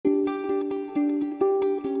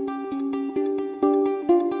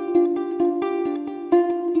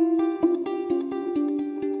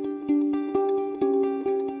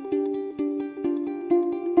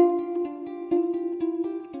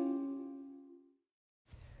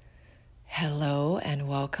Hello and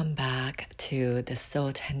welcome back to the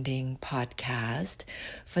Soul Tending podcast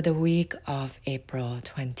for the week of April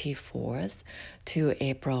 24th to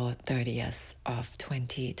April 30th of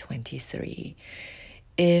 2023.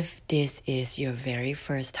 If this is your very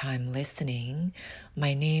first time listening,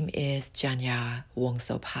 my name is Janya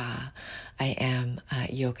Wongsopa. I am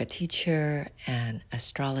a yoga teacher, an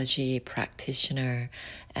astrology practitioner,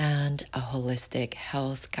 and a holistic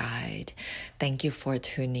health guide. Thank you for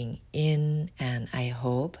tuning in, and I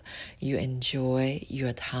hope you enjoy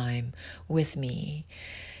your time with me.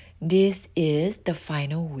 This is the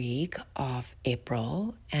final week of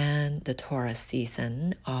April and the Taurus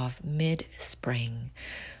season of mid-spring.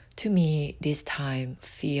 To me, this time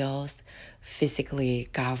feels physically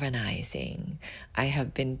galvanizing. I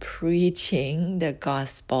have been preaching the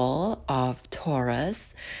gospel of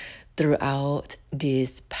Taurus throughout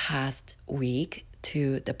this past week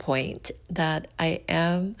to the point that I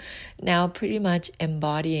am now pretty much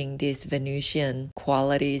embodying these Venusian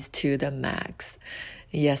qualities to the max.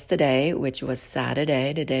 Yesterday, which was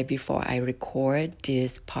Saturday, the day before I record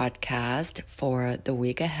this podcast for the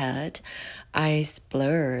week ahead, I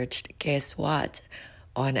splurged, guess what,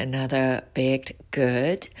 on another baked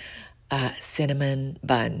good, cinnamon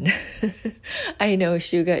bun. I know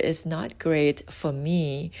sugar is not great for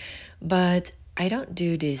me, but I don't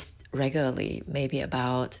do this regularly, maybe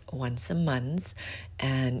about once a month.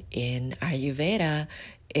 And in Ayurveda,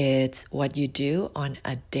 it's what you do on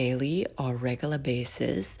a daily or regular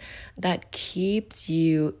basis that keeps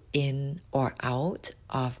you in or out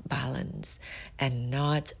of balance, and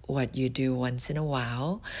not what you do once in a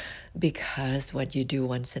while, because what you do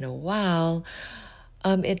once in a while,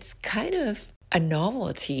 it's kind of a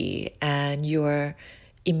novelty, and your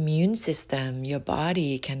immune system, your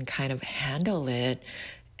body can kind of handle it,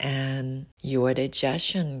 and your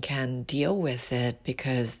digestion can deal with it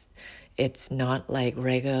because it's not like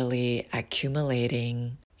regularly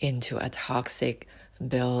accumulating into a toxic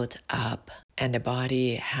build up, and the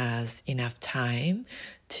body has enough time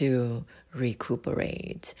to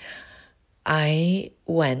recuperate. I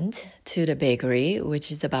went to the bakery,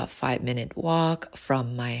 which is about 5-minute walk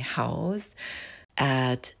from my house,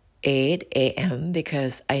 at 8 a.m.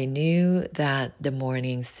 because I knew that the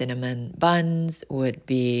morning cinnamon buns would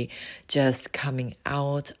be just coming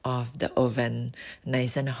out of the oven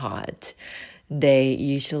nice and hot. They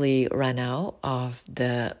usually run out of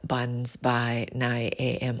the buns by 9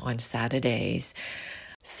 a.m. on Saturdays,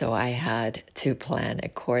 so I had to plan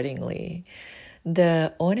accordingly.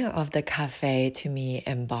 The owner of the cafe to me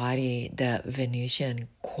embodied the Venusian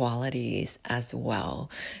qualities as well.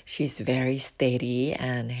 She's very steady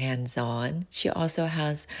and hands-on. She also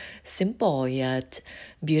has simple yet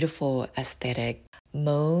beautiful aesthetic.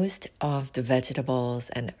 Most of the vegetables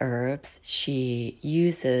and herbs she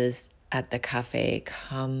uses at the cafe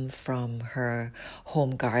come from her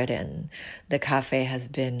home garden. The cafe has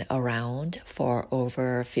been around for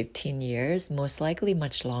over 15 years, most likely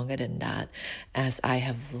much longer than that, as I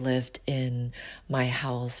have lived in my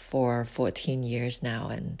house for 14 years now,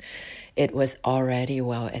 and it was already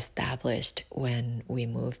well established when we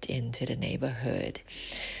moved into the neighborhood.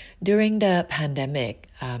 During the pandemic,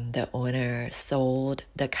 the owner sold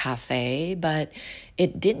the cafe, but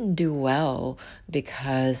it didn't do well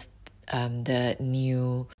because the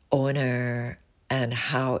new owner and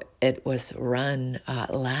how it was run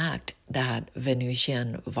lacked that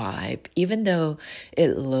Venusian vibe. Even though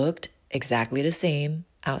it looked exactly the same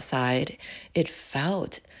outside, it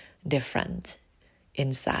felt different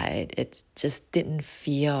inside. It just didn't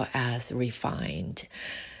feel as refined.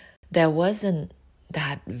 There wasn't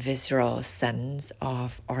that visceral sense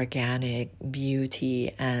of organic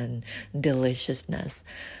beauty and deliciousness.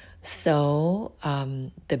 So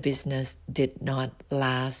the business did not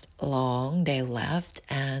last long. They left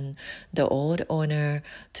and the old owner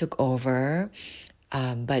took over,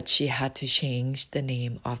 but she had to change the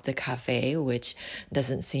name of the cafe, which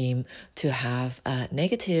doesn't seem to have a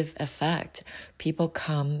negative effect. People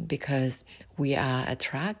come because we are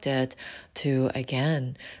attracted to,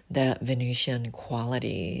 again, the Venusian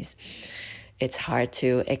qualities. It's hard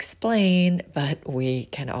to explain, but we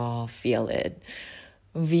can all feel it.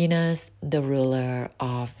 Venus, the ruler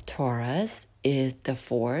of Taurus, is the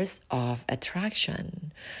force of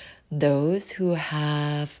attraction. Those who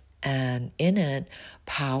have an innate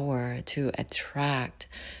power to attract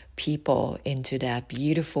people into their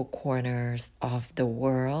beautiful corners of the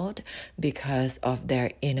world because of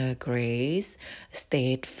their inner grace,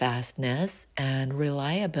 steadfastness, and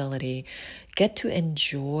reliability get to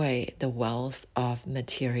enjoy the wealth of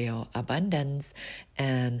material abundance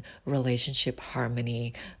and relationship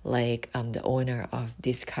harmony, like the owner of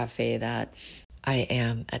this cafe that I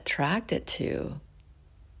am attracted to.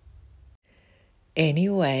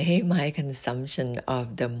 Anyway, my consumption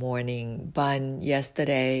of the morning bun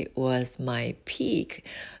yesterday was my peak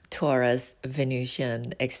Taurus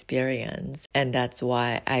Venusian experience, and that's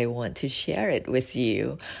why I want to share it with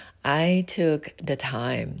you. I took the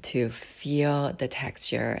time to feel the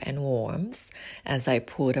texture and warmth as I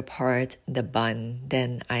pulled apart the bun.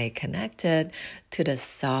 Then I connected to the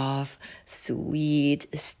soft, sweet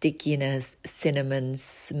stickiness, cinnamon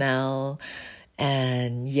smell,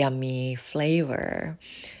 and yummy flavor.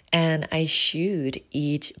 And I chewed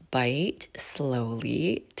each bite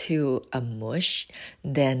slowly to a mush,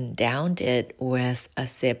 then downed it with a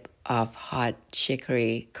sip of hot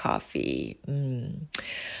chicory coffee.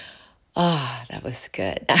 That was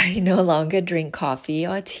good. I no longer drink coffee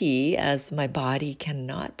or tea as my body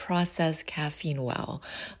cannot process caffeine well,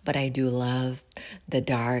 but I do love the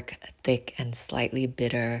dark, thick, and slightly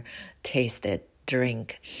bitter tasted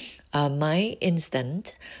drink. My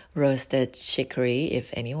instant roasted chicory, if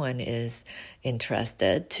anyone is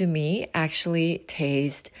interested, to me actually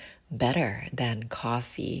tastes better than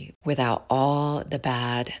coffee without all the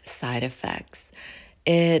bad side effects.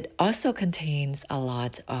 It also contains a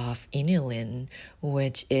lot of inulin,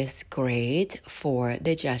 which is great for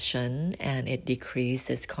digestion and it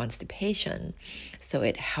decreases constipation. So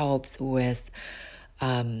it helps with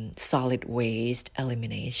solid waste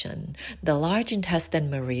elimination. The large intestine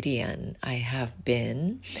meridian, I have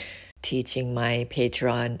been teaching my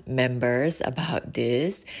Patreon members about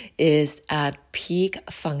this, is at peak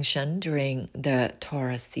function during the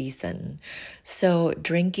Taurus season. So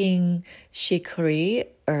drinking chicory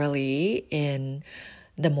early in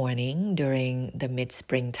the morning during the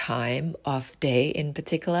mid-spring time of day in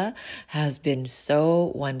particular has been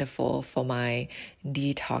so wonderful for my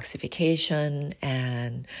detoxification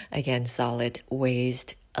and again solid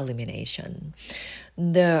waste elimination.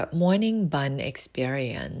 The morning bun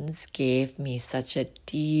experience gave me such a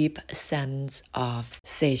deep sense of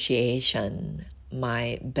satiation.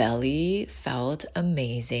 My belly felt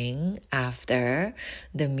amazing after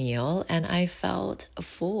the meal and I felt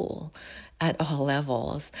full at all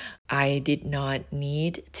levels. I did not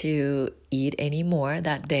need to eat anymore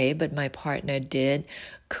that day, but my partner did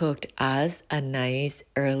cook us a nice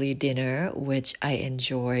early dinner, which I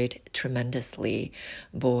enjoyed tremendously,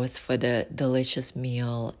 both for the delicious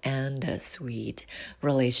meal and the sweet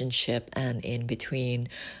relationship. And in between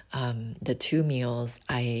the two meals,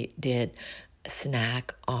 I did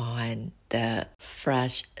snack on the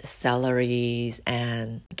fresh celeries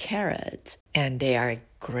and carrots, and they are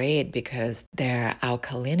great because their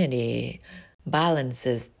alkalinity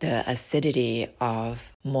balances the acidity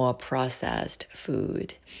of more processed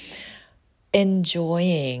food.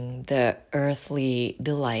 Enjoying the earthly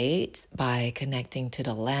delights by connecting to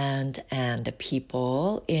the land and the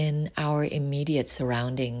people in our immediate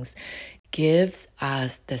surroundings gives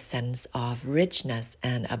us the sense of richness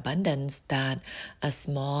and abundance that a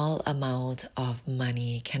small amount of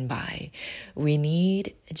money can buy. We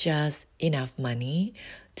need just enough money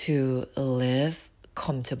to live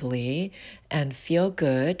comfortably and feel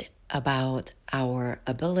good about our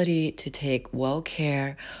ability to take well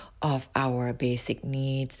care of our basic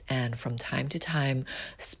needs and from time to time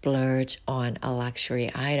splurge on a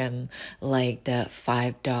luxury item like the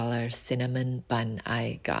 $5 cinnamon bun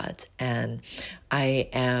I got. And I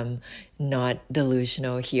am not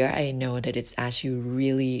delusional here. I know that it's actually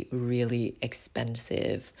really, really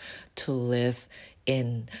expensive to live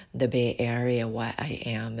in the Bay Area where I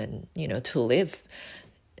am and, to live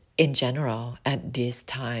in general at this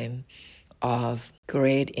time of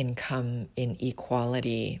great income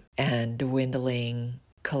inequality and dwindling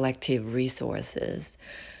collective resources.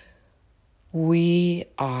 We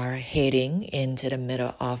are heading into the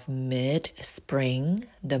middle of mid-spring,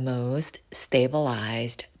 the most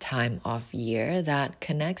stabilized time of year that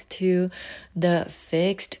connects to the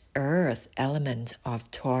fixed earth element of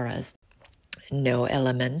Taurus. No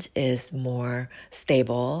element is more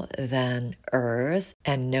stable than Earth,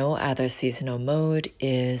 and no other seasonal mode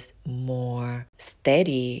is more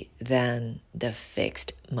steady than the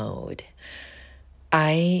fixed mode.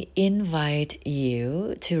 I invite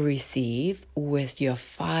you to receive with your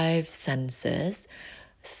 5 senses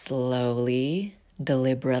slowly,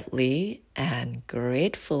 deliberately, and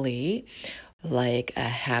gratefully like a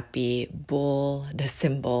happy bull, the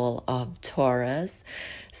symbol of Taurus,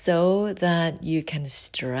 so that you can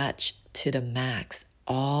stretch to the max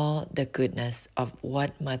all the goodness of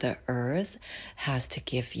what Mother Earth has to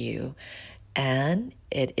give you. And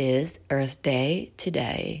it is Earth Day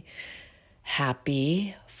today.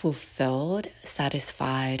 Happy, fulfilled,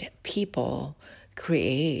 satisfied people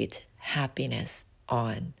create happiness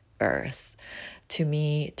on earth. To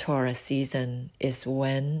me, Taurus season is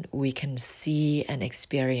when we can see and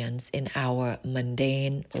experience in our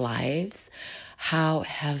mundane lives how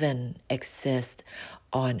heaven exists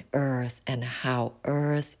on earth and how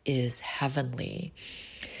earth is heavenly.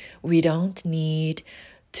 We don't need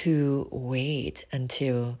to wait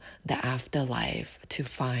until the afterlife to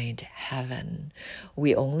find heaven.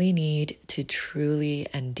 We only need to truly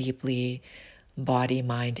and deeply, body,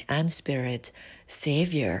 mind, and spirit,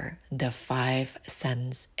 savor the five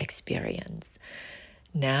sense experience.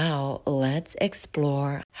 Now, let's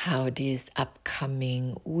explore how this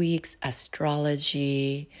upcoming week's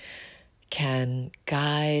astrology can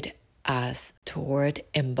guide us toward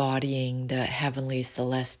embodying the heavenly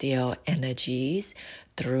celestial energies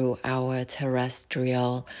through our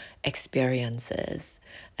terrestrial experiences.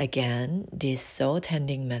 Again, this soul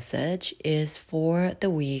tending message is for the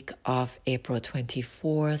week of April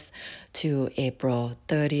 24th to April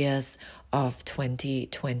 30th of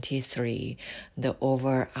 2023. The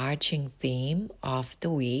overarching theme of the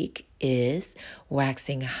week is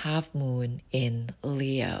waxing half moon in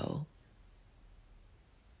Leo.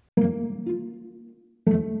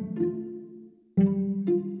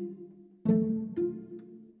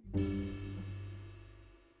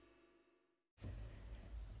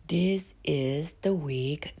 This is the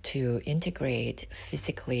week to integrate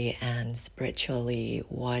physically and spiritually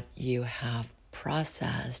what you have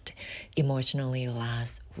processed emotionally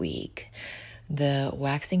last week. The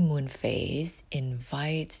waxing moon phase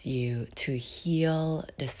invites you to heal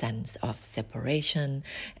the sense of separation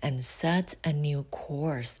and set a new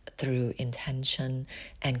course through intention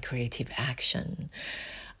and creative action.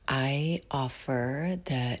 I offer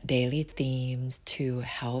the daily themes to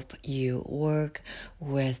help you work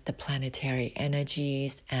with the planetary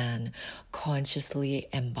energies and consciously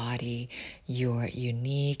embody your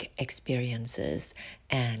unique experiences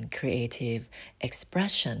and creative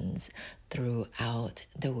expressions throughout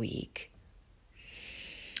the week.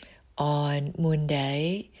 On Moon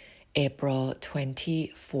Day, April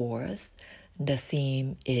 24th, the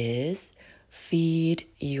theme is feed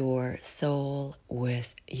your soul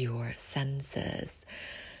with your senses.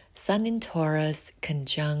 Sun in Taurus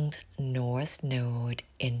conjunct North Node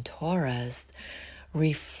in Taurus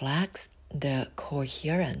reflects the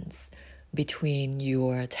coherence between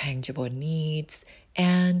your tangible needs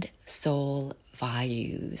and soul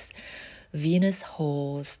values. Venus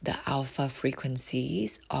holds the alpha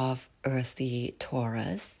frequencies of earthy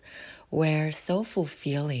Taurus, where soulful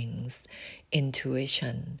feelings,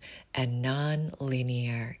 intuition, and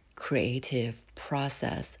non-linear creative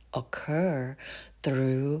process occur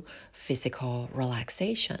through physical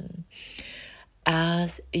relaxation.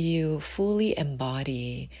 As you fully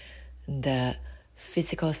embody the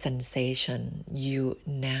physical sensation, you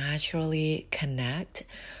naturally connect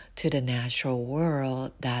to the natural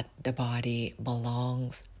world that the body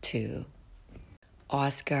belongs to.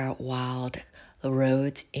 Oscar Wilde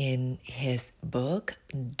wrote in his book,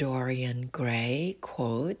 Dorian Gray,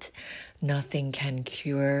 quote, "Nothing can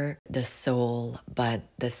cure the soul but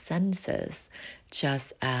the senses,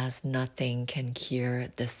 just as nothing can cure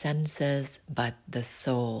the senses but the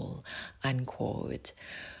soul," unquote.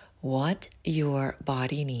 What your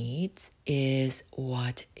body needs is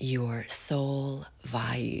what your soul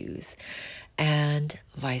values, and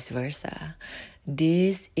vice versa.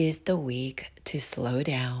 This is the week to slow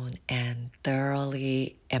down and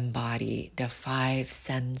thoroughly embody the five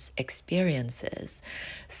sense experiences,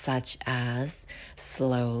 such as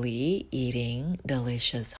slowly eating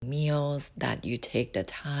delicious meals that you take the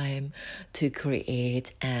time to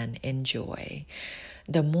create and enjoy.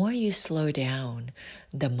 The more you slow down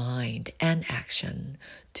the mind and action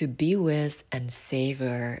to be with and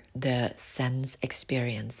savor the sense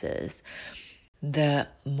experiences, the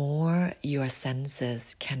more your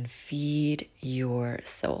senses can feed your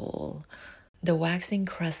soul. The waxing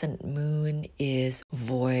crescent moon is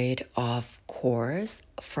void of course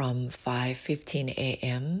from 5:15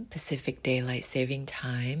 a.m. Pacific Daylight Saving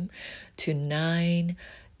Time to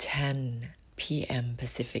 9:10 p.m.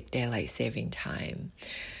 Pacific Daylight Saving Time.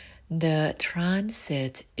 The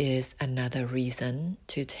transit is another reason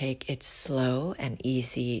to take it slow and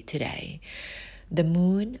easy today. The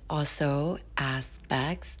moon also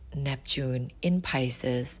aspects Neptune in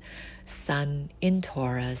Pisces, Sun in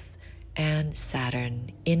Taurus, and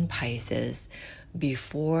Saturn in Pisces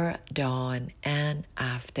before dawn and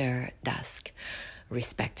after dusk,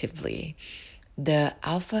 respectively. The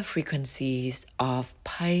alpha frequencies of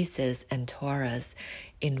Pisces and Taurus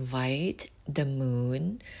invite the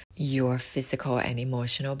moon, your physical and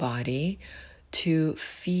emotional body, to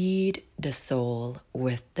feed the soul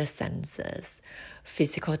with the senses.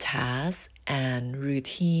 Physical tasks and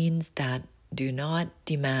routines that do not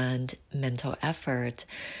demand mental effort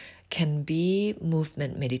can be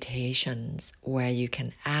movement meditations where you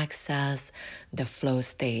can access the flow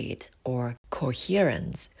state or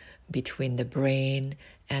coherence between the brain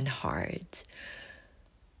and heart.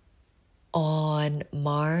 On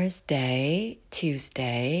Mars Day,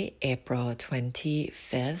 Tuesday, April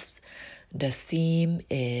 25th, the theme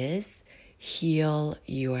is Heal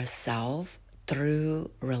Yourself Through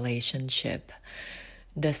Relationship.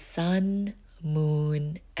 The Sun,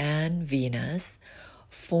 Moon, and Venus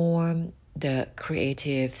form the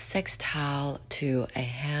creative sextile to a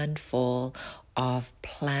handful of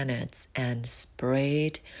planets and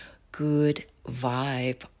spread good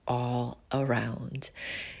vibe all around.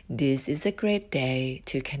 This is a great day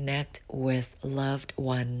to connect with loved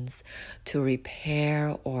ones, to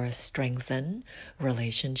repair or strengthen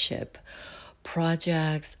relationship,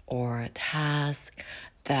 projects or tasks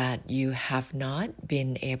that you have not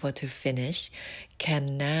been able to finish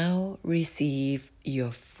can now receive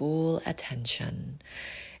your full attention.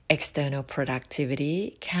 External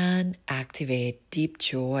productivity can activate deep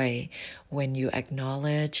joy when you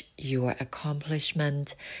acknowledge your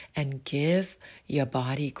accomplishment and give your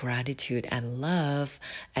body gratitude and love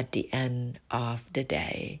at the end of the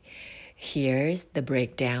day. Here's the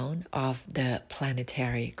breakdown of the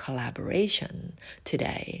planetary collaboration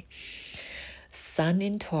today. Sun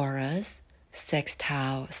in Taurus,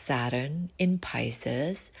 sextile Saturn in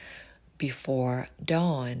Pisces, before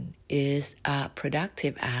dawn is a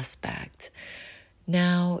productive aspect.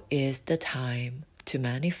 Now is the time to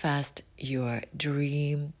manifest your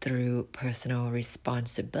dream through personal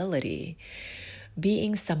responsibility.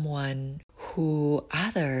 Being someone who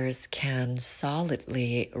others can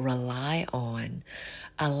solidly rely on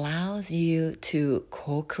allows you to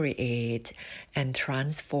co-create and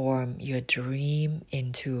transform your dream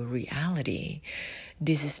into reality.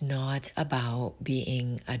 This is not about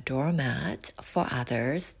being a doormat for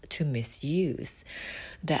others to misuse.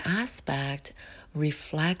 The aspect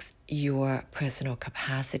reflects your personal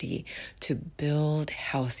capacity to build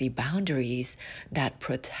healthy boundaries that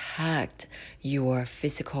protect your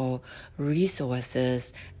physical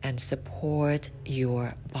resources and support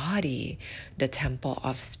your body, the temple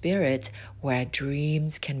of spirit where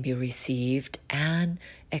dreams can be received and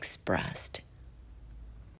expressed.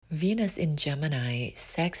 Venus in Gemini,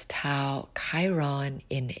 sextile Chiron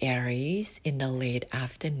in Aries in the late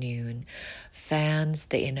afternoon, fans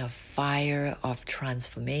the inner fire of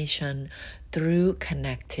transformation through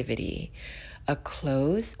connectivity. A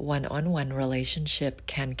close one-on-one relationship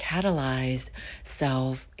can catalyze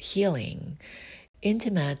self-healing.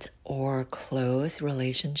 Intimate or close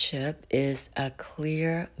relationship is a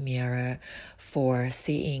clear mirror for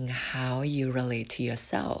seeing how you relate to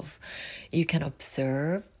yourself. You can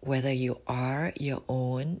observe whether you are your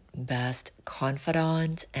own best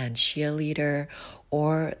confidant and cheerleader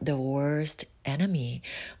or the worst enemy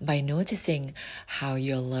by noticing how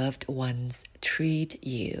your loved ones treat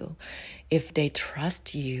you. If they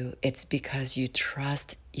trust you, it's because you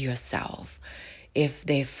trust yourself. If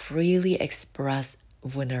they freely express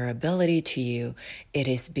vulnerability to you, it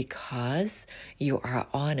is because you are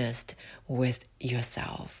honest with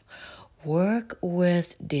yourself. Work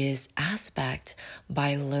with this aspect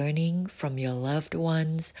by learning from your loved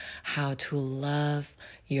ones how to love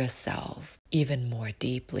yourself even more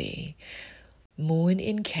deeply. Moon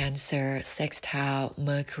in Cancer, sextile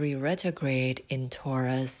Mercury retrograde in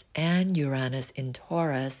Taurus and Uranus in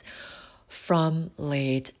Taurus from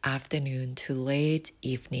late afternoon to late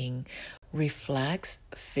evening reflects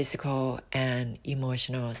physical and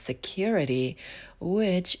emotional security,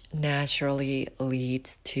 which naturally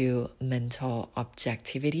leads to mental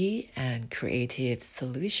objectivity and creative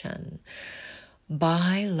solution.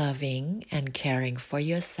 By loving and caring for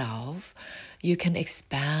yourself, you can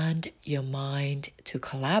expand your mind to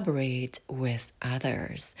collaborate with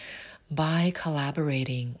others. By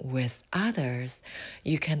collaborating with others,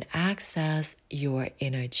 you can access your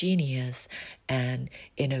inner genius and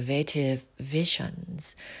innovative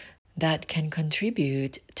visions that can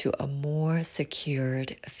contribute to a more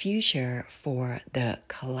secured future for the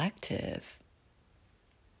collective.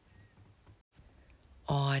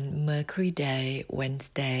 on Mercury Day,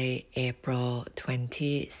 Wednesday, April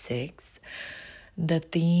 26th. The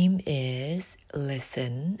theme is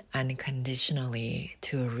listen unconditionally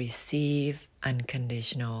to receive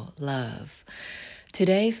unconditional love.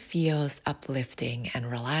 Today feels uplifting and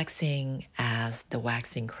relaxing as the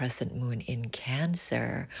waxing crescent moon in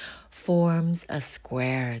Cancer forms a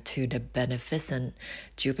square to the beneficent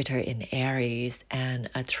Jupiter in Aries and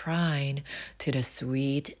a trine to the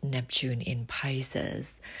sweet Neptune in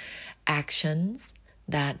Pisces. Actions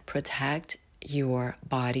that protect your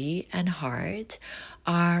body and heart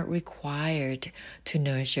are required to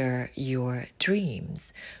nurture your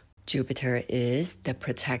dreams. Jupiter is the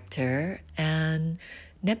protector, and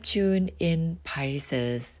Neptune in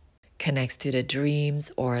Pisces connects to the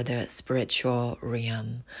dreams or the spiritual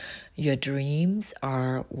realm. Your dreams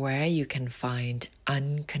are where you can find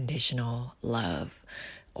unconditional love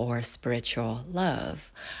or spiritual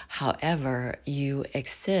love. However, you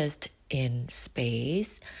exist in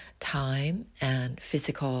space, time, and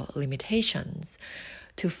physical limitations.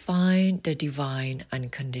 To find the divine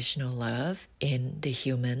unconditional love in the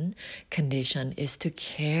human condition is to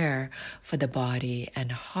care for the body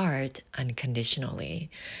and heart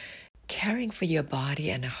unconditionally. Caring for your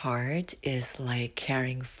body and heart is like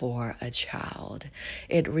caring for a child.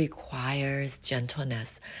 It requires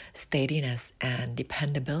gentleness, steadiness, and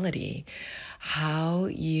dependability. How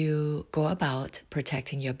you go about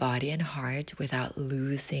protecting your body and heart without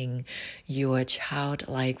losing your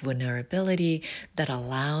childlike vulnerability that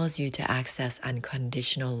allows you to access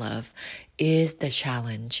unconditional love is the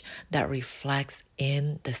challenge that reflects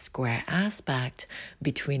in the square aspect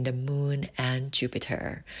between the moon and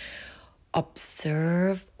Jupiter.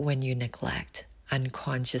 Observe when you neglect,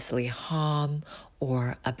 unconsciously harm,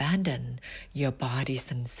 or abandon your body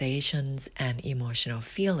sensations and emotional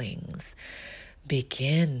feelings.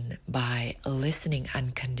 Begin by listening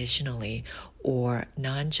unconditionally or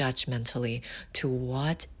non-judgmentally to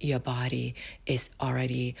what your body is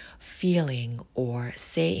already feeling or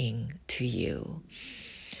saying to you.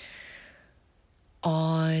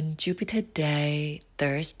 On Jupiter Day,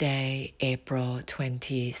 Thursday, April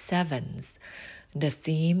 27th, the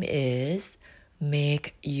theme is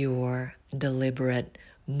make your deliberate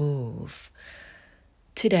move.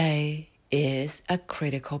 Today is a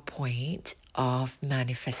critical point of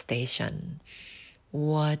manifestation.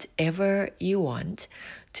 Whatever you want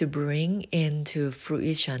to bring into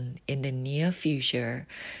fruition in the near future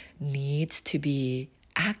needs to be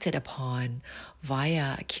acted upon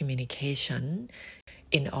via communication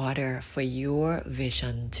in order for your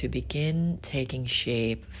vision to begin taking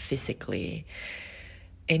shape physically.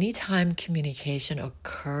 Anytime communication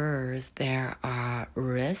occurs, there are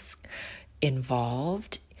risks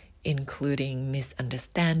involved, including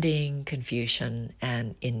misunderstanding, confusion,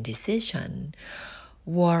 and indecision.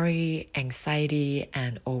 Worry, anxiety,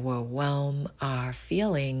 and overwhelm are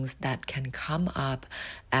feelings that can come up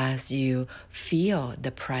as you feel the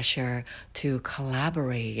pressure to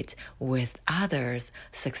collaborate with others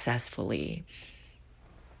successfully.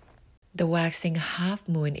 The waxing half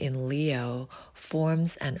moon in Leo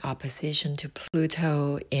forms an opposition to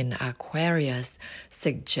Pluto in Aquarius,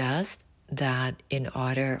 suggests that in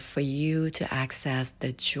order for you to access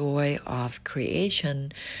the joy of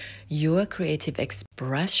creation, your creative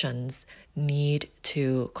expressions need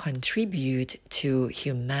to contribute to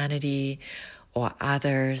humanity or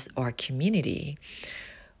others or community.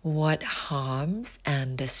 What harms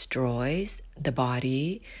and destroys the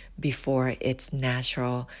body before its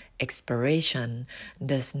natural expiration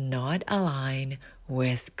does not align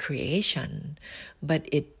with creation, but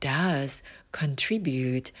it does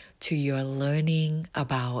contribute to your learning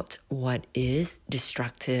about what is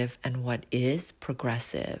destructive and what is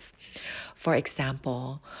progressive. For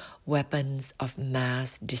example, weapons of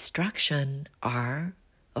mass destruction are,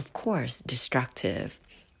 of course, destructive.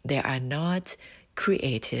 They are not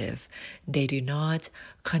creative. They do not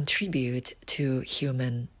contribute to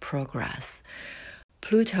human progress.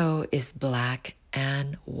 Pluto is black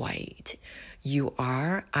and white. You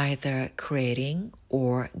are either creating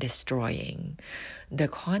or destroying. The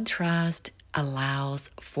contrast allows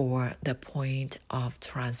for the point of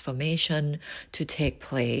transformation to take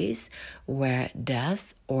place where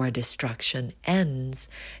death or destruction ends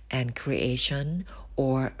and creation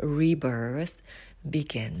or rebirth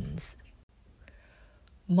begins.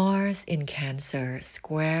 Mars in Cancer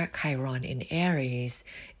square Chiron in Aries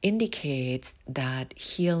indicates that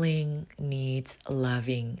healing needs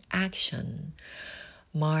loving action.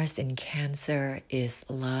 Mars in Cancer is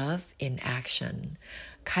love in action.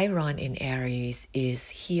 Chiron in Aries is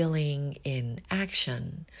healing in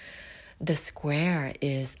action. The square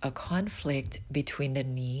is a conflict between the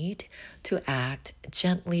need to act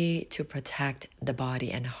gently to protect the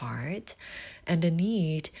body and heart, and the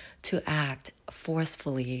need to act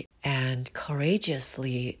forcefully and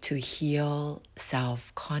courageously to heal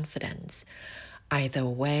self-confidence. Either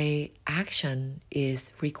way, action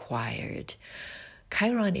is required.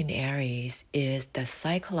 Chiron in Aries is the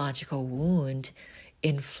psychological wound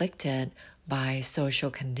inflicted by social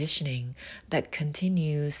conditioning that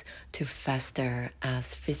continues to fester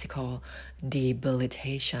as physical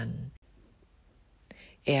debilitation.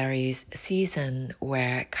 Aries season,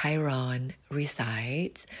 where Chiron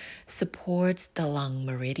resides, supports the lung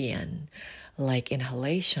meridian. Like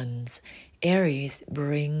inhalations, Aries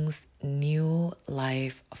brings new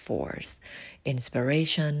life force,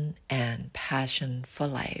 inspiration, and passion for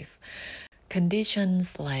life.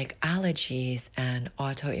 Conditions like allergies and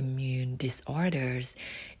autoimmune disorders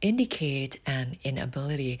indicate an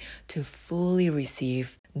inability to fully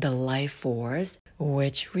receive the life force,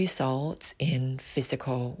 which results in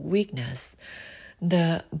physical weakness.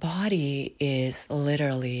 The body is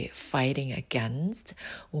literally fighting against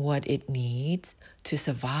what it needs to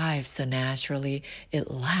survive, so naturally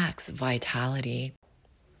it lacks vitality.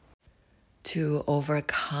 To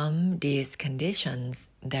overcome these conditions,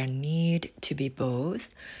 there need to be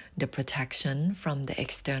both the protection from the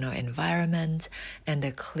external environment and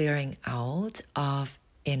the clearing out of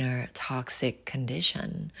inner toxic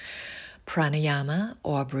condition. Pranayama,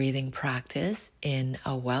 or breathing practice in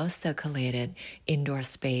a well-circulated indoor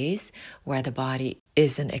space where the body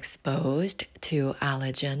isn't exposed to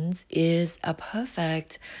allergens, is a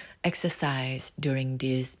perfect exercise during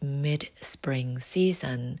this mid-spring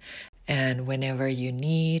season and whenever you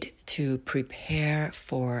need to prepare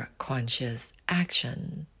for conscious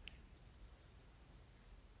action.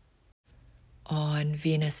 On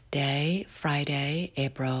Venus Day, Friday,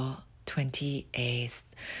 April 28th,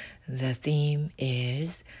 the theme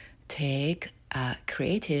is Take a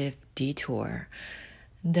Creative Detour.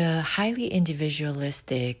 The highly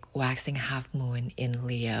individualistic waxing half moon in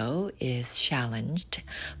Leo is challenged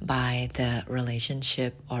by the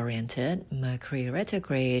relationship-oriented Mercury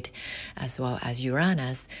retrograde as well as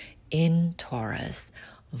Uranus in Taurus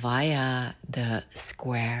via the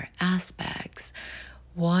square aspects.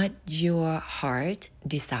 What your heart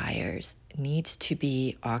desires needs to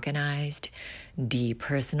be organized,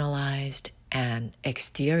 depersonalized, and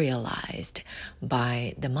exteriorized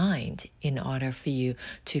by the mind in order for you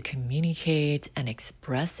to communicate and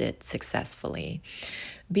express it successfully.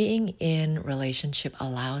 Being in relationship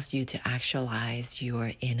allows you to actualize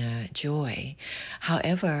your inner joy.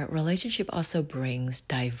 However, relationship also brings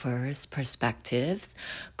diverse perspectives,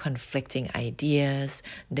 conflicting ideas,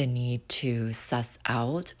 the need to suss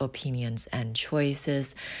out opinions and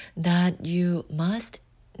choices that you must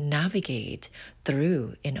navigate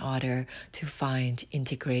through in order to find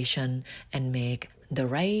integration and make the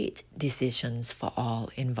right decisions for all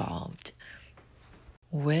involved.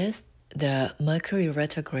 With the Mercury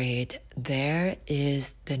retrograde, there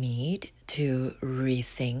is the need to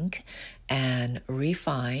rethink and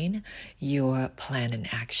refine your plan and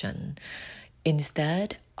action.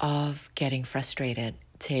 Instead of getting frustrated,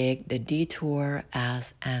 take the detour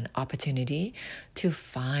as an opportunity to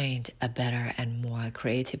find a better and more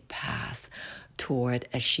creative path toward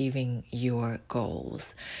achieving your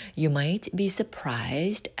goals. You might be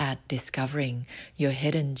surprised at discovering your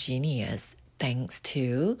hidden genius thanks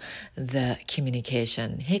to the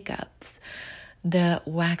communication hiccups. The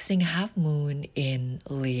waxing half moon in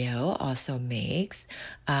Leo also makes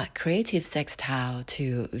a creative sextile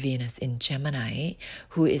to Venus in Gemini,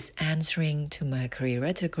 who is answering to Mercury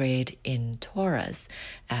retrograde in Taurus,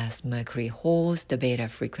 as Mercury holds the beta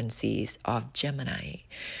frequencies of Gemini.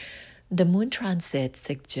 The moon transit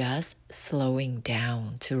suggests slowing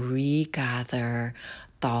down to regather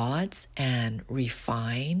thoughts and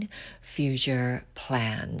refine future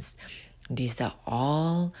plans. These are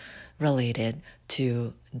all related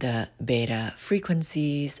to the beta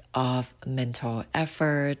frequencies of mental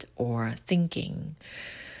effort or thinking.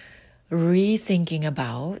 Rethinking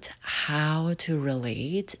about how to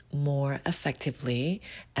relate more effectively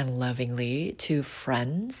and lovingly to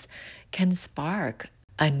friends can spark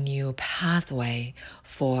a new pathway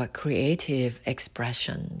for creative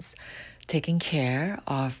expressions. Taking care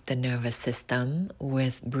of the nervous system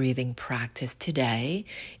with breathing practice today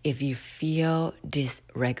if you feel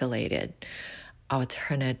dysregulated.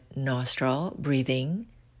 Alternate nostril breathing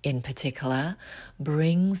in particular,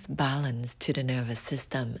 brings balance to the nervous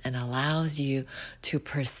system and allows you to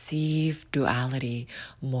perceive duality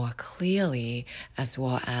more clearly, as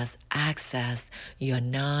well as access your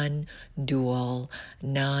non-dual,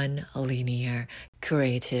 non-linear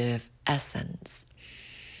creative essence.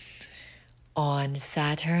 On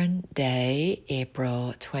Saturn Day,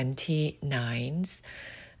 April 29th,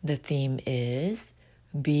 the theme is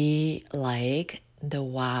Be Like the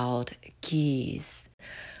Wild Geese.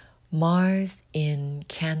 Mars in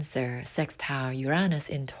Cancer, sextile Uranus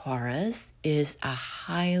in Taurus is a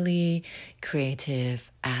highly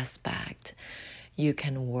creative aspect. You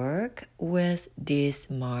can work with this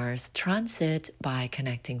Mars transit by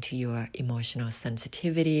connecting to your emotional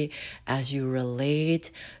sensitivity as you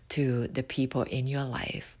relate to the people in your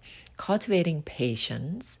life, cultivating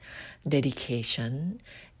patience, dedication,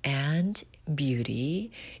 and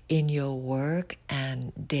beauty in your work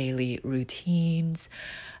and daily routines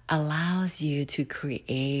allows you to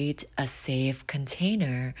create a safe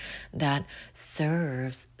container that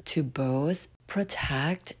serves to both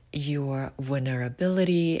protect your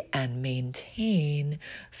vulnerability and maintain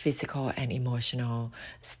physical and emotional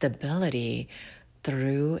stability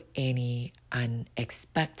through any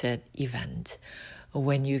unexpected event.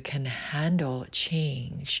 When you can handle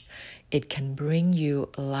change, it can bring you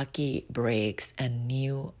lucky breaks and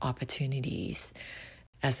new opportunities,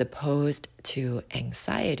 as opposed to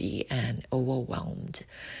anxiety and overwhelmed.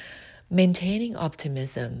 Maintaining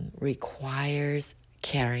optimism requires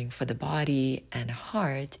caring for the body and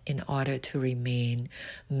heart in order to remain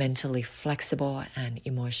mentally flexible and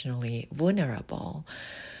emotionally vulnerable.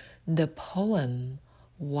 The poem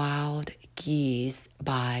Wild Geese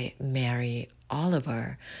by Mary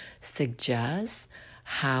Oliver suggests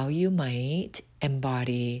how you might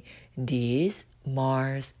embody these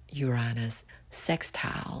Mars-Uranus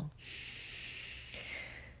sextile.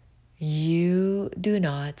 You do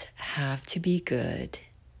not have to be good.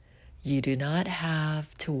 You do not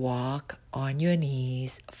have to walk on your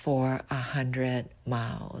knees for 100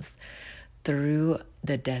 miles through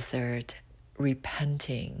the desert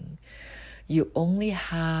repenting. You only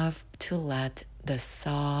have to let the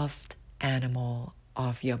soft animal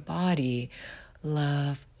of your body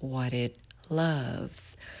love what it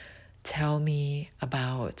loves. Tell me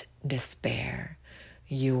about despair,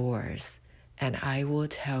 yours, and I will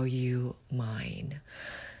tell you mine.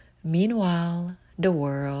 Meanwhile, the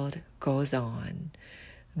world goes on.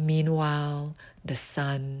 Meanwhile, the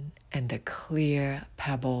sun and the clear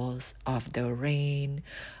pebbles of the rain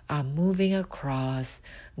are moving across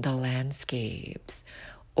the landscapes,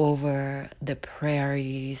 over the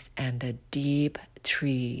prairies and the deep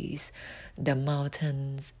trees, the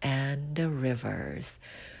mountains and the rivers.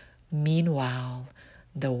 Meanwhile,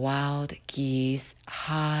 the wild geese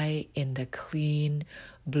high in the clean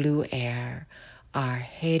blue air are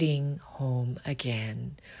heading home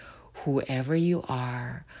again. Whoever you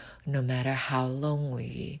are, no matter how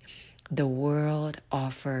lonely, the world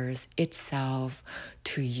offers itself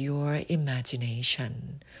to your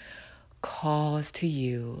imagination, calls to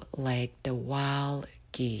you like the wild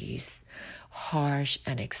geese, harsh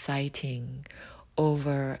and exciting,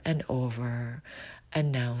 over and over,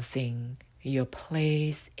 announcing your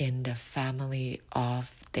place in the family of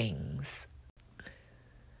things.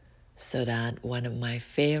 So that one of my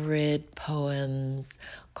favorite poems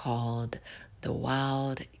called The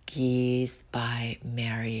Wild Geese by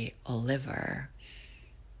Mary Oliver.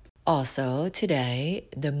 Also, today,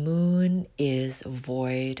 the moon is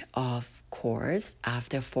void of course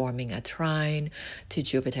after forming a trine to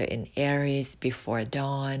Jupiter in Aries before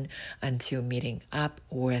dawn until meeting up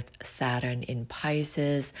with Saturn in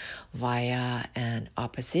Pisces via an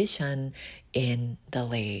opposition in the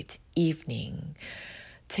late evening.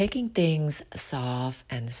 Taking things soft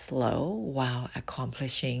and slow while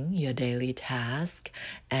accomplishing your daily task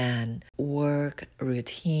and work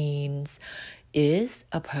routines is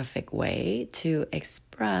a perfect way to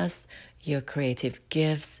express your creative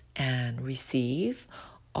gifts and receive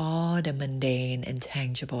all the mundane and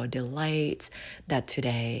tangible delights that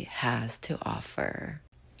today has to offer.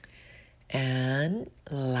 And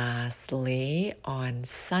lastly, on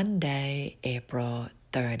Sunday, April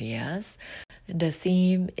 30th, the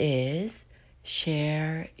theme is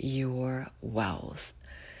Share Your Wealth.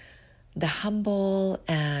 The humble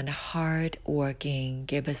and hard-working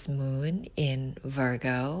gibbous moon in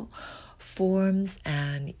Virgo forms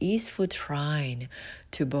an easeful trine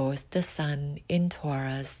to both the sun in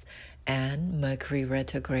Taurus and Mercury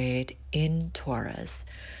retrograde in Taurus.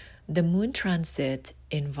 The moon transit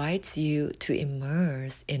invites you to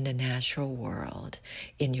immerse in the natural world,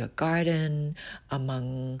 in your garden,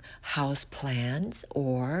 among house plants,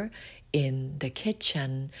 or in the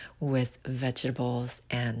kitchen with vegetables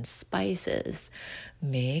and spices.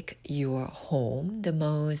 Make your home the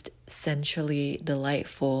most sensually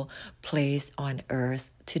delightful place on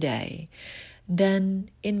earth today. Then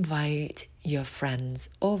invite your friends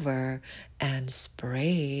over and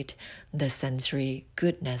spread the sensory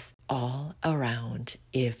goodness all around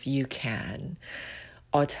if you can.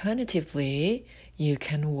 Alternatively, you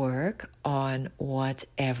can work on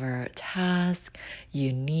whatever task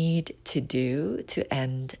you need to do to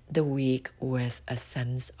end the week with a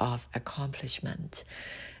sense of accomplishment,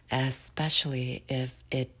 especially if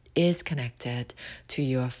it is connected to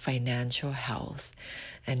your financial health.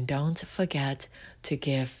 And don't forget to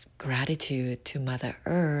give gratitude to Mother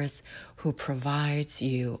Earth, who provides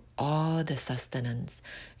you all the sustenance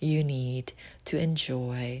you need to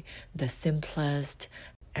enjoy the simplest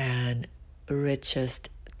and richest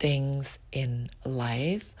things in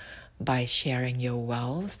life by sharing your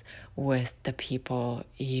wealth with the people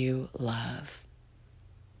you love.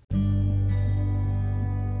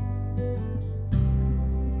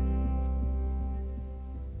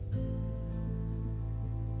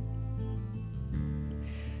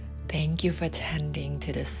 Thank you for tending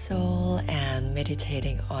to the soul and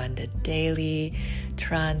meditating on the daily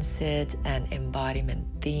transit and embodiment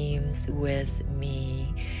themes with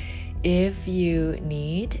me. If you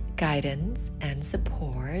need guidance and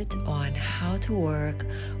support on how to work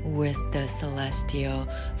with the celestial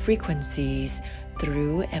frequencies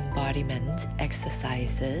through embodiment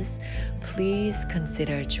exercises, please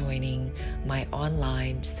consider joining my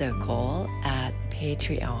online circle at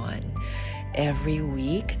Patreon. Every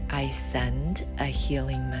week, I send a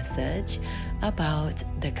healing message about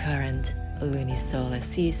the current lunisolar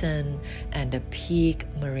season and the peak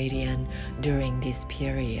meridian during this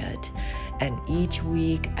period. And each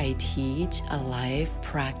week, I teach a live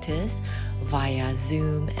practice via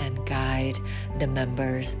Zoom and guide the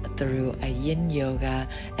members through a yin yoga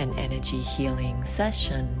and energy healing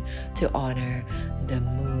session to honor the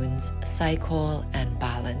moon's cycle and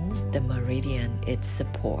balance the meridian it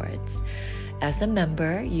supports. As a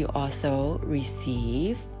member, you also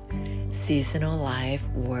receive seasonal live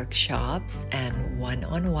workshops and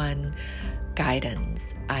one-on-one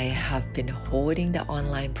guidance. I have been holding the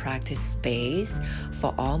online practice space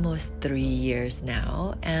for almost 3 years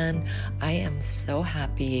now, and I am so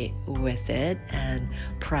happy with it and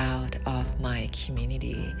proud of my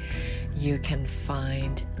community. You can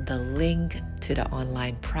find the link to the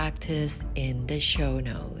online practice in the show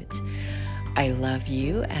notes. I love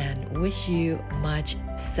you and wish you much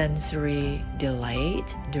sensory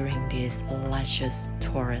delight during this luscious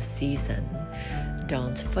Taurus season.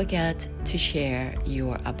 Don't forget to share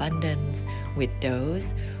your abundance with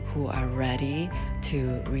those who are ready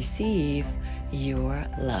to receive your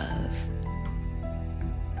love.